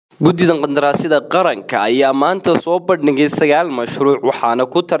Guddiga Qandaraasyada qaranka ayaa maanta soo bandhigay 9 mashruuc waxaana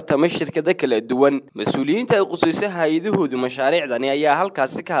ku tartamay shirkado kala duwan. Mas'uuliyiinta ay qusaysaha hay'adahoodu mashaariicdani ayaa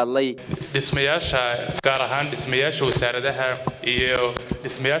halkaasi ka hadlay. Dhismayaasha gaar ahaan dhismayaasha wasaaradaha iyo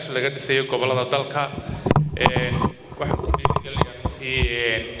dhismayaasha laga dhisayo gobolada dalka waxa ku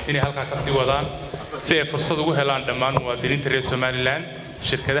dhiirigeliyay inay halka ka sii wadaan si ay fursad ugu helaan dhammaan muwaadiniinta reer Somaliland.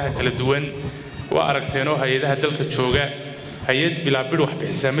 Shirkadaha kala duwan waa aragteeno hay'adaha dalka jooga hay'ad bilaabid wax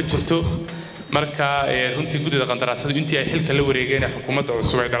bixisa ma jirto marka runtii guddiga qandaraasyada intii ay xilka la wareegeen xukuumadda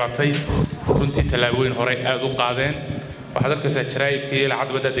cusub ay dhalatay runtii talaabooyin hore aad u qaadeen waxa dalkaas jaraa'idka iyo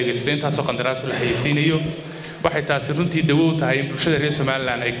lacag wada dhageysteen taasoo qandaraas la xayeysiinayo waxay taasi runtii dawo u tahay bulshada reer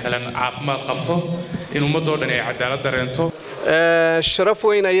Somaliland ay kala caafimaad qabto in ummadoo dhan ay cadaalad dareento sharaf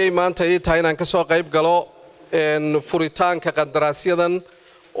weyn ayay maanta ay tahay inaan ka soo qayb galo furitaanka qandaraasyadan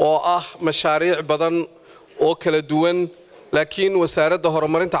oo ah mashaariic badan oo kala duwan laakiin wasaaradda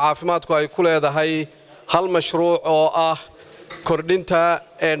horumarinta caafimaadku ay ku leedahay hal mashruuc oo ah kordhinta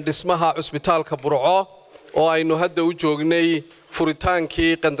dhismaha cusbitaalka Burco oo aynu hadda u joognay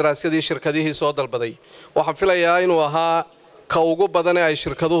furitaankii qandaraasyadii shirkadihii soo dalbaday waxaan filayaa inuu ahaa ka ugu badan ee ay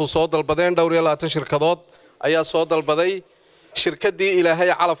shirkaduhu soo dalbadeen dhowr iyo 20 shirkadood ayaa soo dalbaday shirkadii ilaahay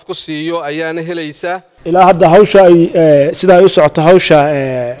calaf ku siiyo ayaana helaysa ilaa hadda hawsha ay sida ay u socoto hawsha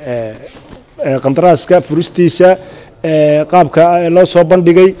qandaraaska furistiisa qaabka loo soo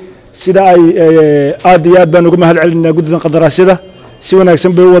bandhigay sida ay aad iyo aad baan uga mahad celinaa guddiga qandaraasyada si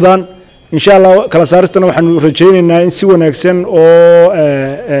wanaagsan bay u wadaan insha Allah kala saaristana waxaanu rajaynaynaa in si wanaagsan oo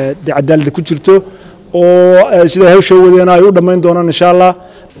cadaalad ku jirto oo sida hawsha wadana ay u dhameyn doonaan insha Allah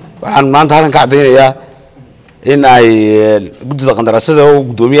waxaan maanta halkan ka cadeynayaa in ay guddiga qandaraasyada oo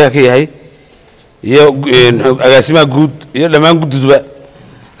gudoomiyaha ka yahay iyo agaasimaha guud iyo dhammaan guddiduba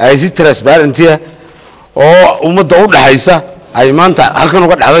ay si transparent ah oo ummadda u dhaxaysa ay maanta halkan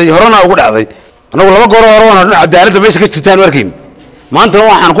uga dhacday horena uga dhacday anagu laba goor hore waan cadaalad meesha ka jirtaan markiin maanta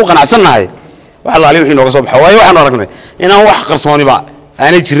waxaan ku qanacsanahay waxa la wixii nooga soo baxay waxaan aragnay inaan wax qarsooniba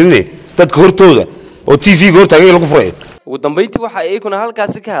aanay jirin dadka hortooda oo TV goortaagay lagu furay ugu dambeyntii waxa ay kuna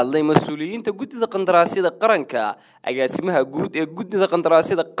halkaasi ka hadlay mas'uuliyiinta guddiga qandaraasyada qaranka agaasimaha guud ee guddiga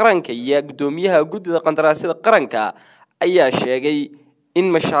qandaraasyada qaranka iyo gudoomiyaha guddiga qandaraasyada qaranka ayaa sheegay in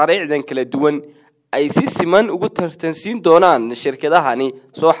mashaariicdan kala duwan ay si siman ugu tartansiin doonaan shirkadahani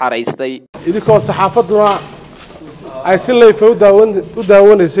soo xareystay idinka saxaafaduna ay si leeyf u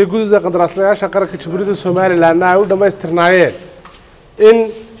daawanaysay guddiga qandaraaslayaasha qaranka Jamhuuriyadda Somaliland ay u dhameystirnaayeen in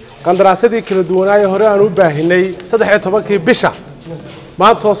qandaraasyadii kala duwanaaye hore aan u baahinay 13 bisha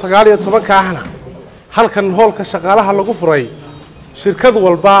maanta 19 ahna halkan hoolka shaqaalaha lagu furay shirkad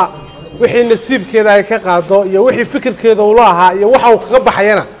walba wixii nasiibkeeda ay ka qaado iyo wixii fikirkeeda uu lahaa iyo waxa uu kaga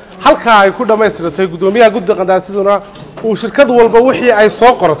baxayna halka ay ku dhameystirtay gudoomiyaha guddiga qandaraasyaduna uu shirkad walba wixii ay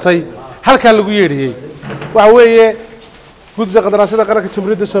soo qortay halka lagu yeedhiyay waxa weeye guddiga qandaraasyada qaranka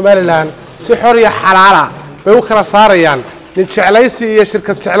Jamhuuriyadda Somaliland si xor iyo xalaal ah bay u kala saarayaan nin jeclaysi iyo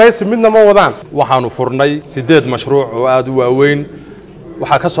shirkad jeclaysi midna ma wadaan waxaanu furnay 8 mashruuc oo aad u waaweyn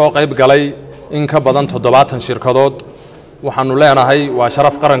waxa ka soo qayb galay in ka badan 70 shirkadood waxaanu leenahay waa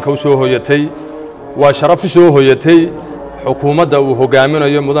sharaf qaranka u soo hooyatay waa sharaf soo hooyatay xukuumadda uu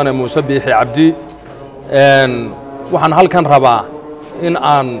hogaaminayo mudane Muuse Biixi Cabdi waxaan halkan rabaa in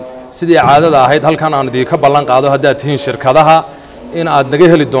aan sidii caadada ahayd halkan aan idin ka ballan qaado hadda tihiin shirkadaha in aad naga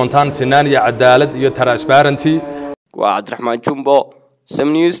heli doontaan sinaan iyo cadaalad iyo transparency waa Cabdiraxmaan Jumbo Sam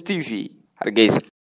News TV Hargeysa